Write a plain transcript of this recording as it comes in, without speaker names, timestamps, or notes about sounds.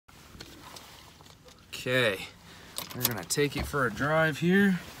Okay, we're gonna take it for a drive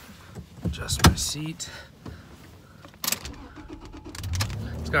here. Adjust my seat.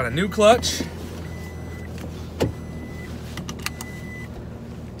 It's got a new clutch.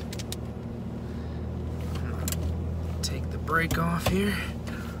 Take the brake off here.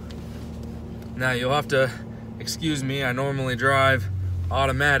 Now you'll have to excuse me, I normally drive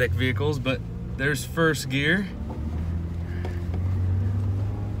automatic vehicles, but there's first gear.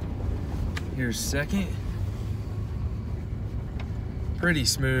 Here's second. Pretty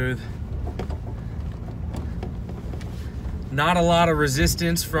smooth. Not a lot of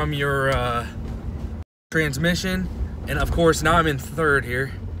resistance from your transmission. And of course, now I'm in third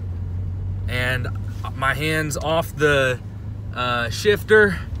here. And my hand's off the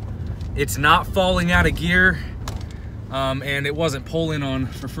shifter. It's not falling out of gear. And it wasn't pulling on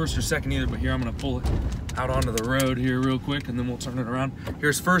for first or second either, but here I'm gonna pull it out onto the road here real quick and then we'll turn it around.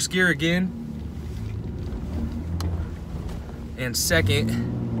 Here's first gear again. And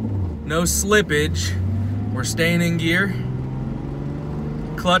second, no slippage. We're staying in gear.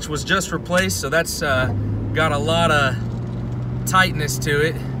 Clutch was just replaced, so that's got a lot of tightness to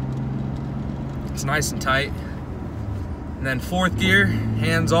it. It's nice and tight. And then fourth gear,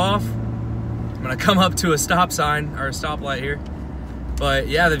 hands off. I'm gonna come up to a stop sign or a stoplight here. But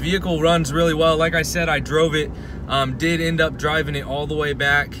yeah, the vehicle runs really well. Like I said, I drove it, did end up driving it all the way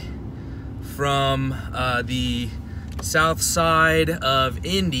back from the south side of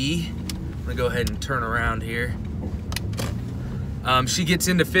Indy. I'm gonna go ahead and turn around here. She gets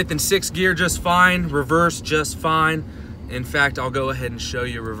into fifth and sixth gear just fine, reverse just fine. In fact, I'll go ahead and show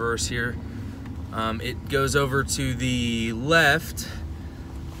you reverse here. It goes over to the left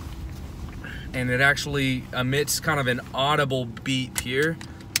and it actually emits kind of an audible beep here.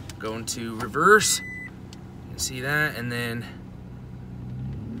 Going to reverse, you can see that, and then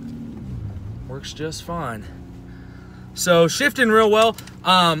works just fine. So shifting real well.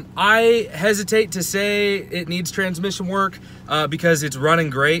 I hesitate to say it needs transmission work because it's running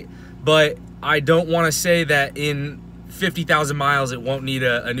great, but I don't want to say that in 50,000 miles it won't need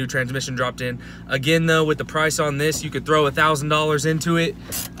a new transmission dropped in. Again though, with the price on this, you could throw $1,000 into it.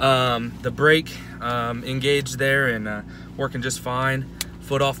 The brake engaged there and working just fine.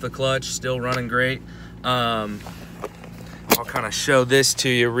 Foot off the clutch, still running great. I'll kind of show this to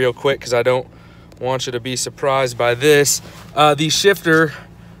you real quick because I don't want you to be surprised by this. The shifter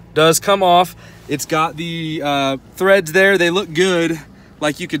does come off. It's got the threads there. They look good.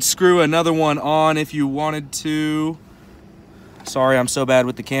 Like you could screw another one on if you wanted to. Sorry, I'm so bad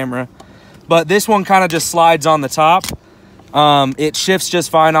with the camera. But this one kind of just slides on the top. It shifts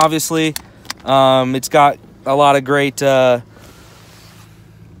just fine, obviously. It's got a lot of great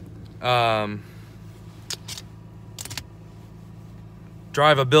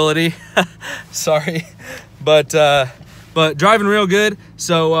drivability. Sorry, but driving real good.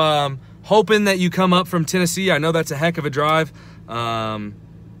 So hoping that you come up from Tennessee. I know that's a heck of a drive,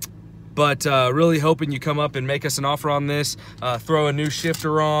 but really hoping you come up and make us an offer on this. Throw a new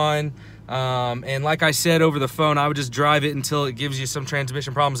shifter on, and like I said over the phone, I would just drive it until it gives you some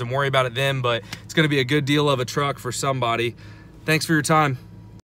transmission problems and worry about it then. But it's going to be a good deal of a truck for somebody. Thanks for your time.